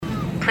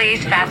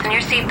Please fasten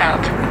your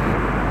seatbelt.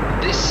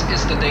 This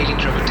is the Daily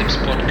Travel Tips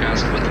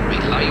podcast with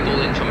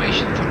reliable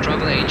information for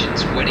travel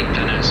agents, wedding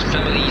planners,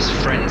 families,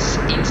 friends,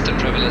 instant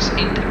travelers,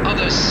 and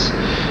others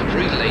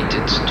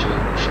related to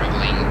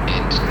traveling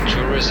and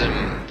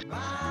tourism.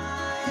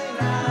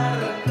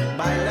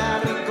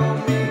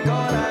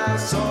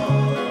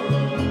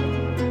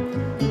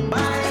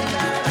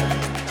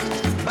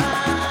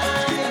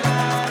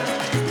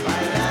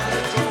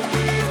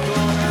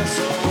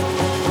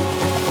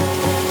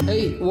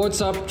 What's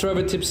up,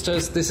 Travel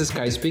Tipsters? This is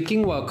Kai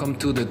speaking. Welcome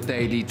to the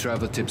Daily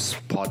Travel Tips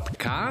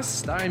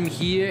podcast. I'm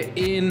here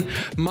in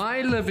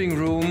my living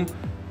room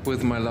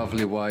with my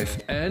lovely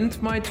wife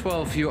and my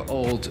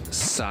 12-year-old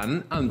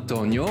son,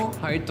 Antonio.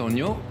 Hi,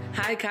 Antonio.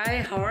 Hi,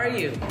 Kai. How are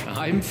you?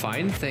 I'm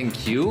fine,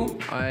 thank you.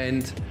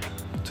 And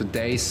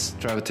today's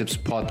Travel Tips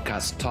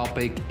podcast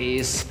topic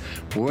is: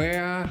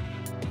 where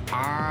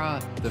are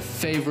the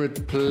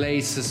favorite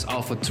places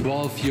of a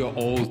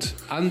 12-year-old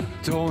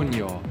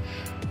Antonio?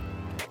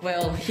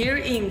 Well, here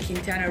in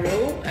Quintana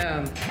Roo,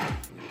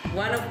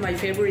 one of my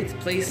favorite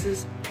place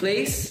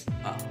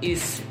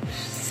is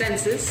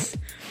Senses.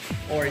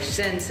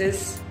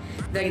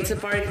 That it's a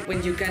park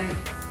when you can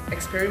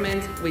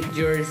experiment with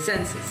your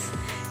senses.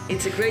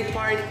 It's a great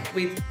park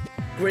with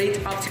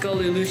great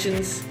optical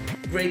illusions,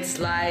 great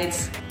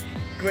slides,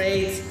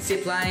 great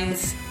zip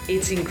lines.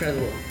 It's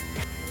incredible.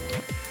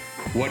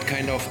 What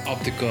kind of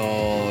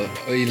optical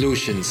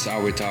illusions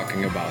are we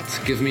talking about?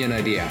 Give me an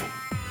idea.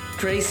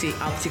 Crazy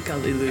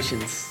optical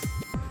illusions.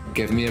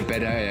 Give me a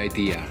better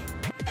idea.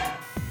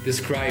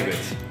 Describe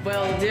it.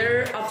 Well,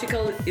 there are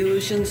optical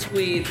illusions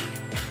with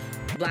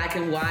black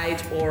and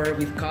white or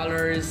with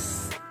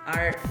colors.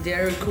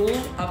 They're cool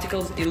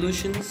optical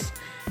illusions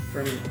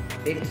from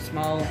big to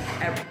small.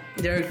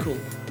 They're cool.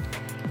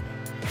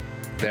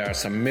 There are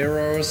some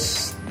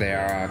mirrors,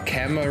 there are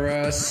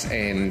cameras,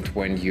 and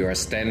when you are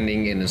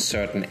standing in a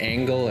certain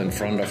angle in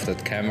front of the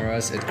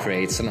cameras, it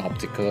creates an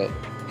optical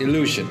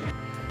illusion.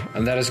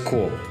 And that is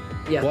cool.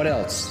 Yeah. What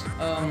else?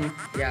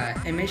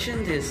 I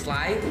mentioned the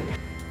slide,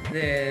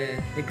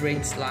 the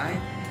great slide.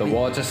 The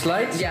water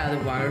slide? Yeah, the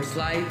water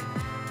slide.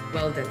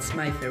 Well, that's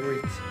my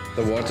favorite.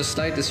 The water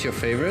slide is your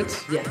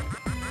favorite? Yeah.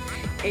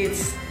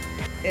 It's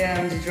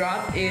the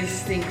drop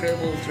is the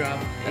incredible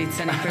drop. It's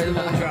an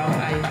incredible drop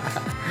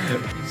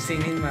I've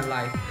seen in my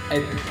life.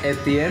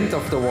 At the end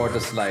of the water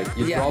slide,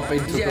 you drop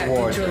into the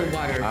water. Into the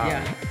water.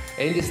 Yeah.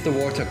 And is the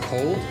water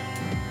cold?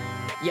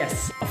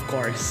 Yes, of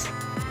course.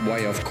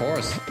 Why, of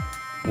course?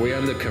 We're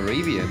in the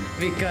Caribbean.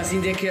 Because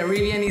in the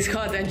Caribbean it's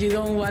hot and you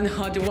don't want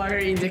hot water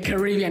in the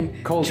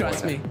Caribbean. Cold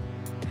Trust water. me.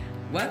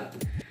 What?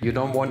 You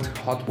don't want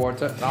hot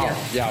water? Oh,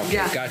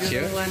 okay,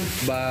 gotcha.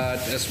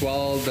 But as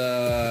well,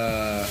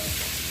 the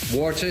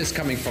water is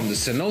coming from the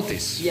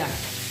cenotes. Yeah,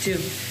 too.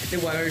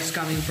 The water is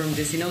coming from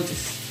the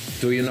cenotes.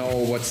 Do you know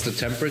what's the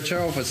temperature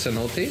of a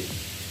cenote?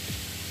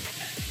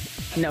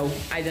 No,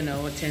 I don't know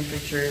what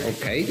temperature.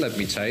 Okay, let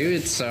me tell you.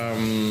 It's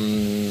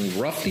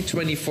roughly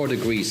 24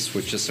 degrees,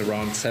 which is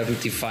around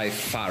 75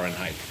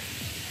 Fahrenheit.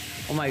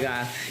 Oh my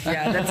god.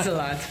 Yeah, that's a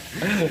lot.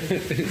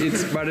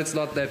 But it's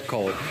not that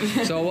cold.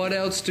 So what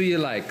else do you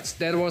like?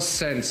 That was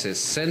Senses.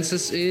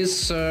 Senses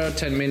is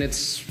 10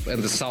 minutes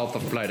in the south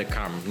of Playa del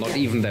Carmen. Not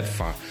even that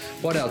far.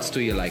 What else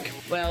do you like?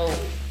 Well,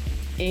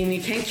 in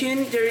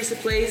Cancun there is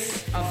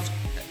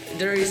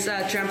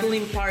a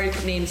trampoline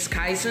park named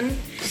Sky Zone.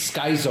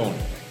 Sky Zone.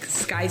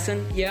 Sky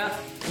Zone, yeah.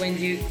 When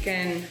you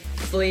can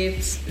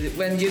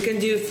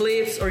do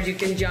flips, or you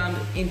can jump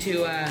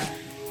into a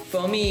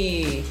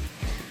foamy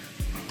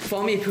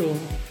pool.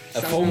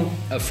 A foam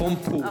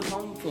pool. A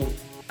foam pool.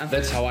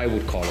 That's how I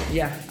would call it.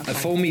 Yeah. A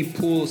foamy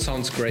pool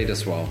sounds great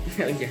as well.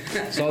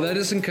 Yeah. So that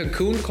is in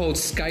Cancun, called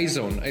Sky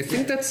Zone. I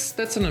think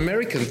that's an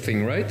American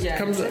thing, right?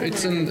 Yeah.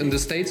 It's in the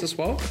States as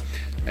well.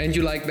 And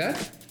you like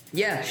that?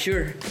 Yeah,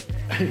 sure.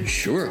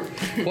 Sure.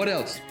 What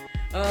else?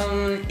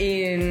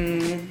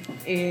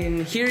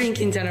 Here in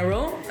Quintana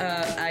Roo,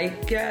 I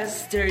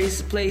guess there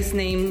is a place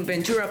named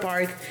Ventura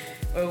Park,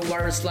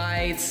 water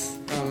slides,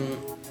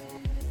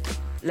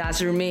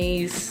 laser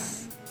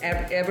maze,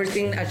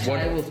 everything a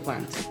child would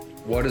want.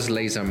 What is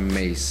laser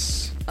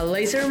maze? A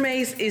laser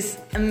maze is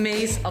a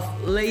maze of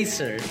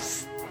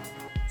lasers.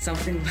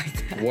 Something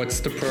like that. What's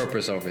the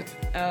purpose of it?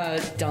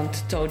 Don't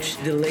touch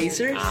the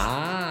lasers.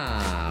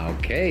 Ah,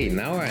 okay.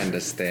 Now I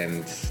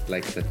understand.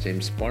 Like the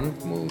James Bond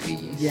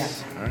movies. Yeah.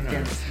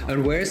 Yes.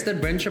 And where is that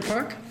Venture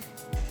Park?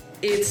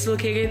 It's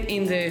located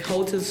in the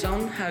hotel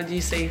zone. How do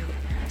you say?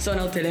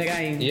 Zona hotelera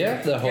in...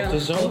 Yeah, the hotel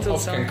zone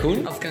of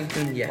Cancun? Of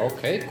Cancun, yeah.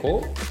 Okay,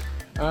 cool.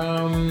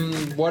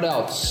 What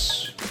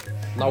else?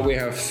 Now we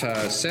have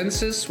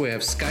Senses, we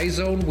have Sky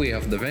Zone, we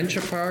have the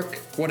Venture Park.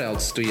 What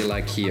else do you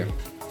like here?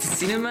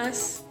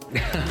 Cinemas.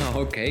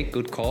 Okay,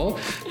 good call.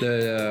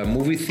 The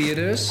movie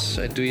theaters,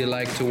 do you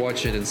like to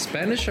watch it in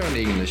Spanish or in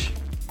English?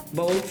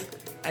 Both.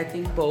 I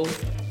think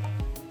both.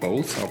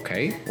 Both,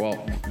 okay.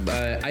 Well,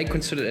 I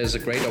consider it as a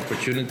great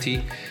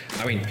opportunity.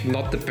 I mean,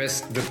 not the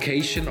best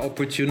vacation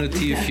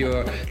opportunity if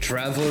you're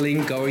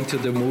traveling, going to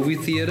the movie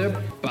theater,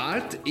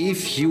 but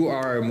if you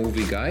are a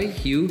movie guy,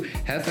 you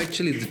have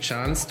actually the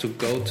chance to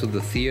go to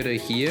the theater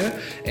here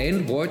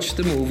and watch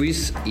the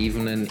movies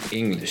even in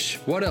English.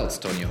 What else,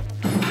 Tonio?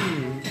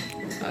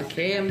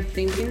 Okay, I'm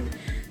thinking.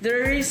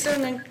 There is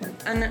an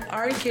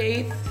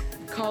arcade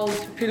called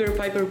Peter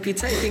Piper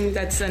Pizza. I think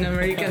that's an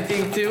American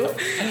thing too.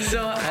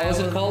 So How is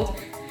it called?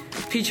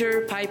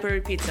 Peter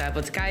Piper Pizza,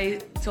 but Kai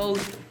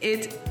told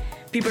it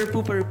Piper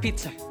Pooper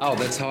Pizza. Oh,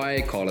 that's how I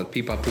call it.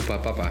 Pipa Pupa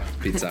Papa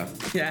Pizza.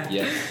 Yeah.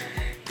 Yeah.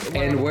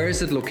 And where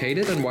is it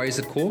located and why is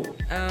it cool?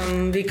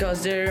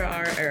 Because there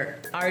are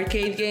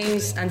arcade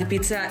games and the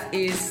pizza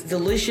is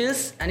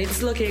delicious and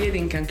it's located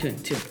in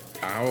Cancun too.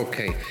 Ah,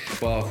 okay.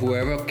 Well,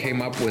 whoever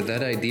came up with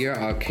that idea,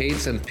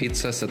 arcades and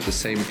pizzas at the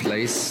same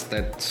place,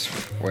 that's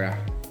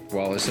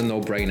well, it's a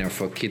no-brainer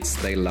for kids.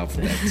 They love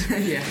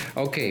that. Yeah.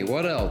 Okay,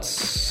 what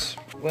else?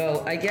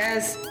 Well, I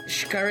guess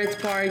Xcaret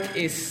Park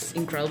is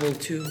incredible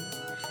too.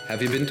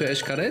 Have you been to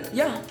Xcaret?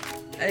 Yeah,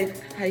 I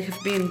have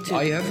been to.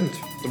 I haven't.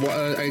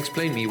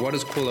 Explain me, what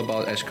is cool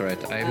about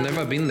Xcaret? I have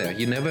never been there.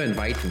 You never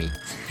invite me.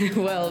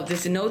 Well, the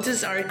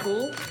cenotes are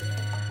cool.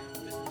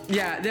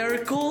 Yeah, they're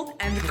cool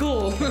and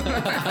cool.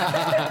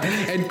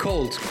 And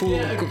cold. Cool.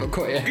 Yeah.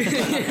 Cool, yeah.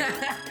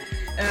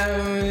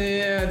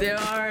 Yeah, there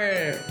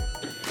are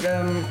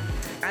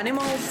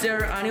animals.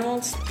 There are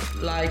animals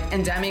like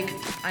endemic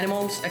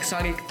animals,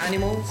 exotic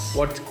animals.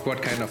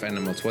 What kind of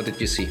animals? What did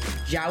you see?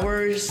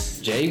 Jaguars.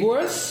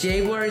 Jaguars?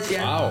 Jaguars,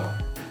 yeah. Wow.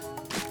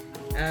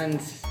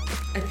 And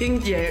I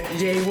think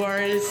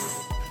jaguars.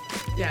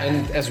 Yeah.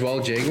 And as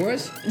well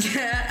jaguars?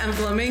 Yeah, and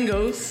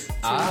flamingos.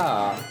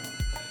 Ah.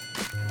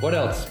 What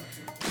else?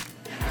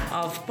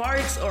 Of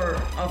parks or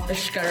of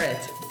Xcaret?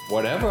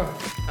 Whatever.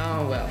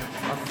 Oh well,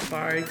 of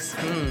parks.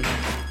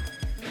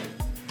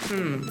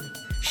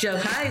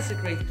 Shanghai is a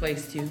great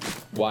place too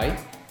Why?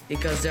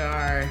 because there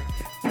are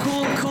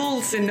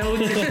cool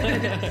cenotes.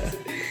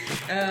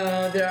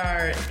 There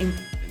are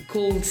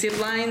cool zip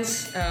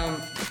lines.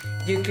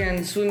 You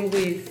can swim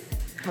with,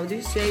 how do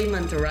you say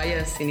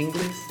mantarrayas in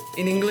English?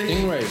 In English?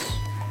 Stingrays.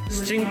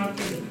 String.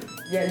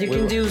 Yeah, you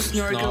can do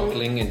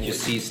Snorkeling and you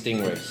see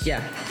stingrays.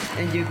 Yeah,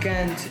 and you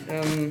can't.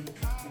 ¿Cómo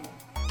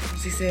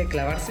se dice?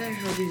 Clavarse?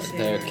 How do you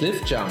say? The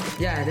cliff jump.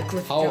 Yeah, the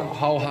cliff jump.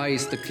 How high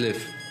is the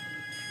cliff?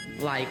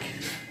 Like,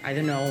 I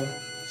don't know,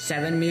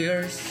 7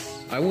 meters.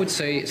 I would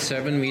say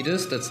 7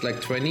 meters. That's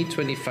like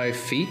 25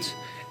 feet.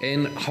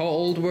 And how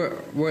old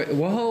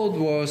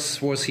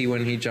was he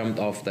when he jumped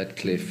off that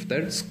cliff?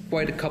 That's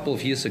quite a couple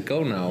of years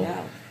ago now.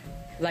 Yeah.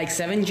 Like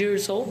 7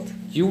 years old?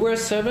 You were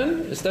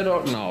 7? Is that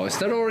no? Is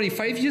that already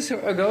 5 years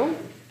ago?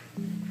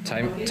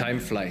 Time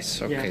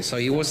flies. Okay, Yeah. so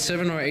he was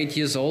 7 or 8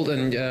 years old,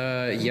 and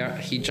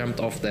he jumped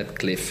off that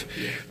cliff.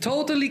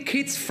 Totally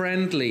kids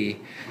friendly.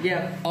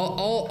 Yeah.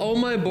 All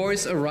my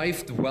boys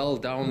arrived well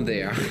down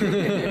there.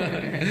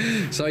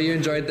 So you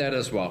enjoyed that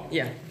as well.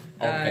 Yeah.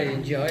 I Okay.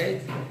 enjoy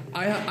it.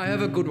 I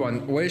have a good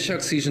one. Whale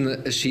shark season.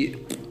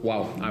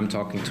 Wow, I'm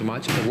talking too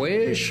much.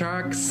 Whale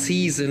shark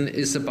season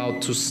is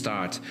about to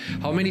start.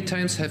 How many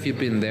times have you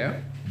been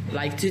there?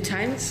 Like 2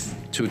 times.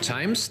 2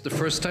 times. The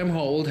first time,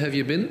 how old have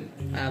you been?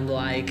 I'm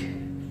like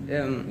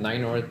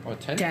 9 or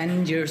 10?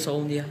 10 years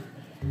old, yeah.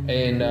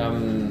 And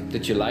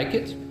did you like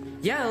it?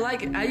 Yeah,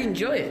 I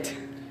enjoy it.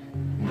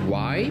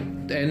 Why?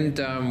 And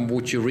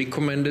would you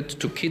recommend it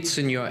to kids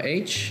in your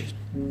age?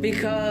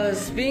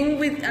 Because being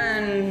with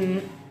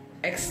an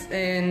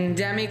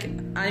endemic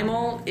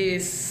animal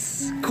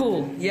is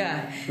cool.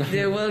 Yeah,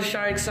 the whale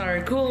sharks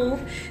are cool,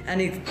 and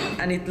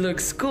it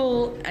looks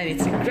cool, and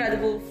it's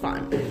incredible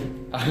fun.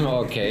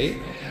 Okay,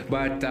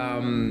 but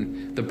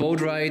the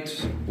boat ride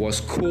was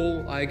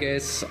cool, I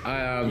guess.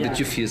 Did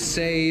you feel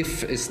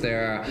safe?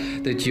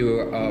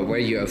 Were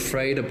you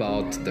afraid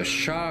about the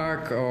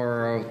shark,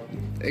 or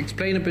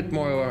explain a bit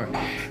more? Or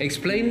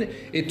explain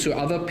it to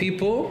other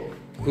people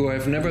who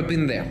have never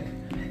been there.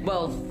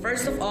 Well,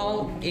 first of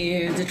all,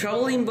 the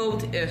traveling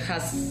boat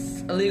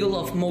has a little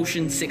of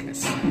motion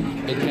sickness.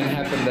 It can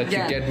happen that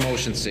Yeah. you get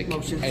motion sick.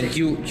 Motion And sick.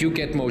 you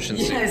get motion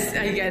sick. Yes,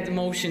 I get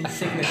motion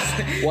sickness.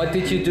 What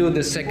did you do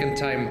the second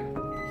time?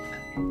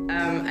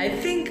 I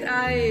think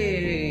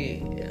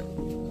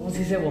 ¿cómo se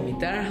dice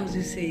vomitar? How do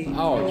you say?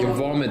 Oh, you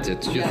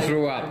vomited. You Yeah,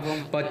 threw I up.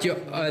 vomited. But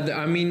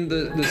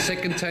the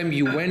second time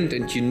you went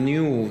and you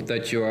knew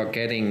that you are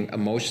getting a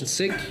motion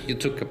sick, you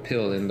took a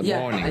pill in the Yeah,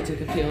 morning. I took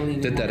a pill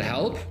in. Did that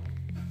help?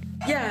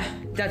 Yeah,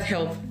 that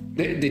helped.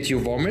 Did you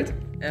vomit?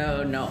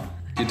 Oh no.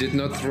 You did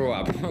not throw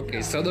up.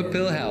 Okay, so the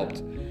pill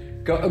helped.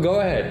 Go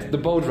ahead. The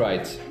boat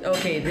ride.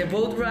 Okay, the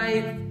boat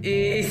ride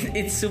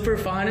it's super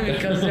fun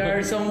because there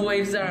are some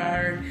waves that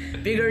are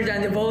bigger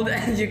than the boat,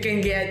 and you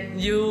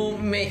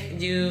may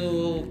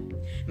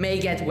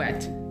get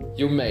wet.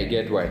 You may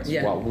get wet.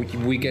 Yeah. Well,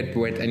 we get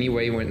wet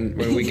anyway when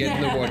we get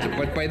in the water,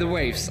 but by the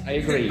waves. I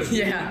agree.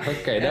 Yeah.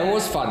 Okay, that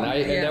was fun.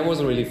 Yeah. That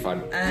was really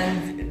fun.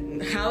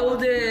 And how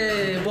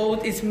the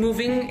boat is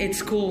moving,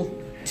 it's cool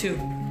too.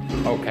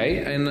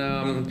 Okay,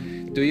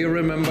 and do you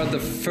remember the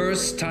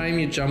first time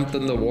you jumped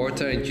in the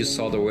water and you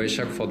saw the whale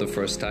shark for the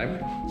first time?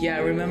 Yeah,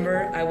 I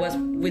remember I was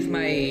with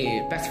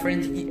my best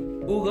friend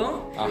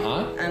Hugo,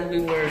 and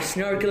we were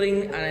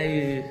snorkeling,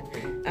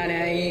 and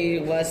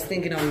I was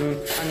thinking on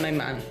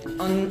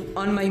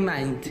my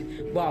mind.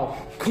 Wow,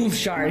 cool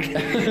shark!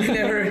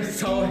 Never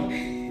saw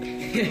him.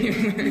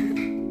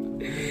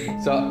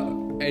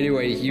 So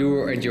anyway,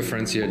 you and your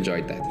friends, you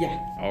enjoyed that? Yeah.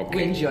 Okay.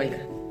 We enjoyed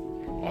it.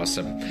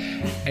 Awesome.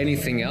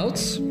 Anything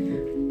else?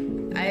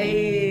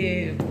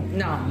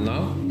 No.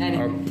 No?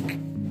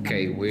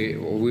 Okay, we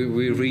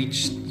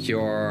reached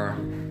your...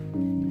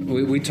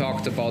 We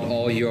talked about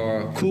all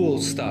your cool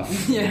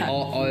stuff. Yeah.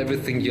 All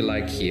everything you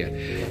like here.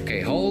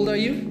 Okay, how old are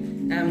you?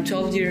 I'm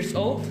 12 years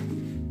old.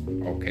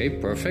 Okay,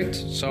 perfect.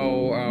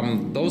 So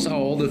those are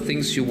all the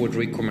things you would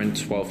recommend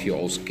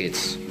 12-year-old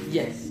kids?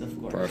 Yes, of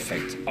course.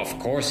 Perfect. Of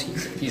course,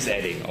 he's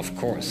adding, of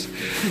course.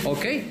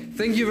 Okay,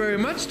 thank you very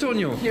much,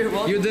 Tonio. You're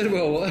welcome. You did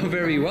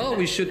very well.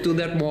 We should do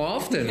that more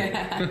often.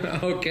 Yeah.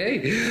 Okay.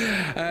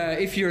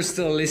 If you're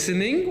still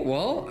listening,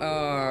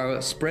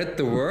 well, spread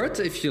the word.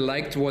 If you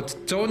liked what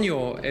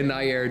Tonio and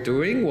I are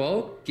doing,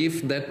 well,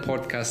 give that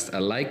podcast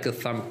a like, a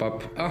thumb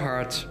up, a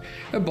heart,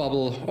 a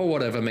bubble, or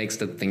whatever makes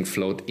that thing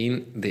float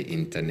in the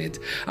internet.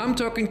 I'm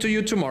talking to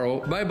you tomorrow.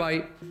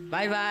 Bye-bye.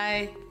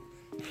 Bye-bye.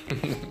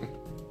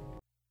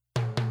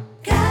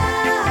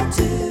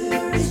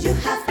 Tours, you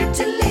have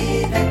to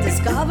live and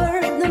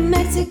discover the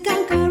Mexican